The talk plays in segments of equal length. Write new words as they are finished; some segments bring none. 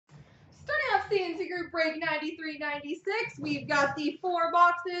CNC Group break 93-96. We've got the 4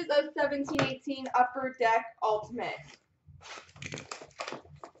 boxes of 17-18 Upper Deck Ultimate.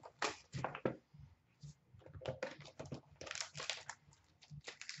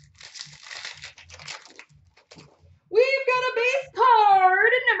 We've got a base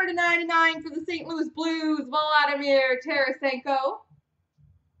card, number 99 for the St. Louis Blues, Vladimir Tarasenko.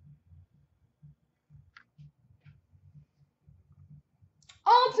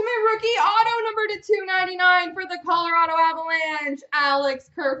 Ultimate Rookie Auto number 299 for the Colorado Avalanche, Alex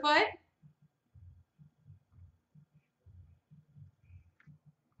Kerfoot.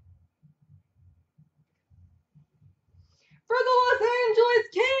 For the Los Angeles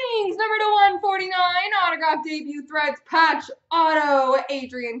Kings, number 149, autograph debut threads patch auto,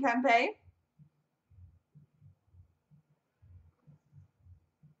 Adrian Kempe.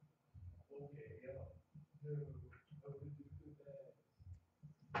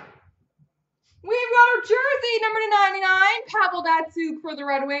 We've got our jersey, number 99, Pavel Datsyuk for the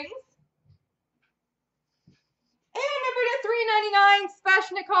Red Wings. And number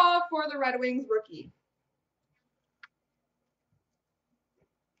 399, Sveshnikov for the Red Wings rookie.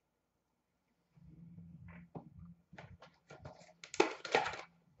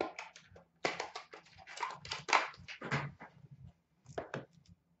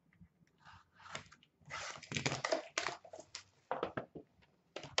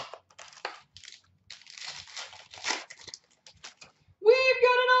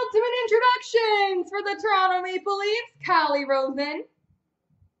 Introductions for the Toronto Maple Leafs, Callie Rosen.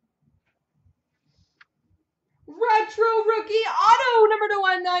 Retro Rookie Auto number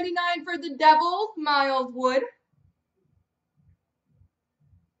 199 for the Devils, Miles Wood.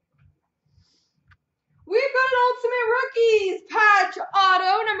 We've got an Ultimate Rookies patch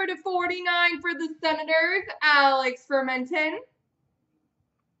auto number 49 for the Senators, Alex Fermenton.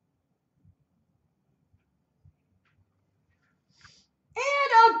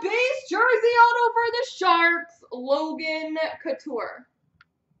 And a base jersey auto for the Sharks, Logan Couture.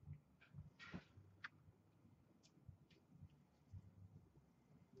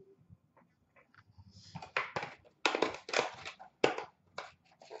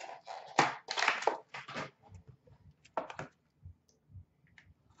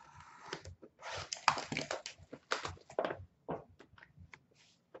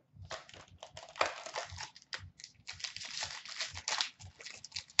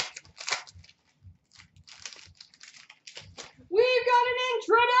 We've got an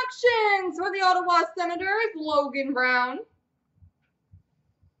introductions for the Ottawa Senators, Logan Brown.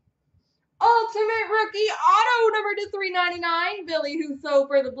 Ultimate Rookie Auto number 399, Billy Husso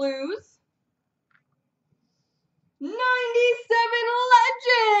for the Blues. 97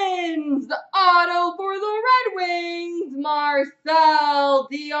 Legends Auto for the Red Wings, Marcel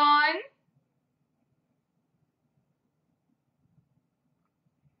Dion.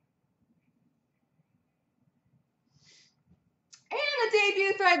 And a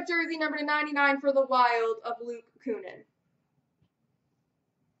debut thread jersey number 99 for the Wild of Luke Kunin.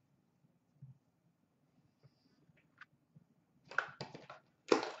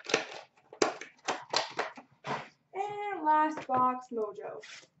 And last box, Mojo.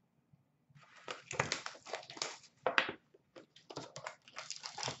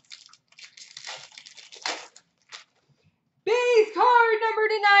 Base card number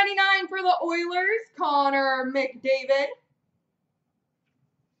 99 for the Oilers, Connor McDavid.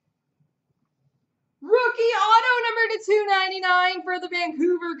 Rookie Auto number 299 for the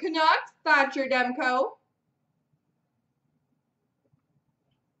Vancouver Canucks, Thatcher Demko.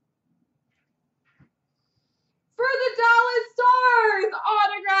 For the Dallas Stars,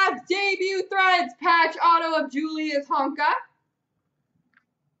 autographed debut threads patch auto of Julius Honka.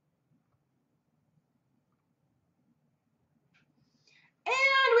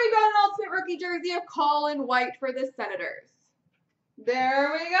 And we've got an Ultimate Rookie jersey of Colin White for the Senators.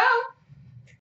 There we go.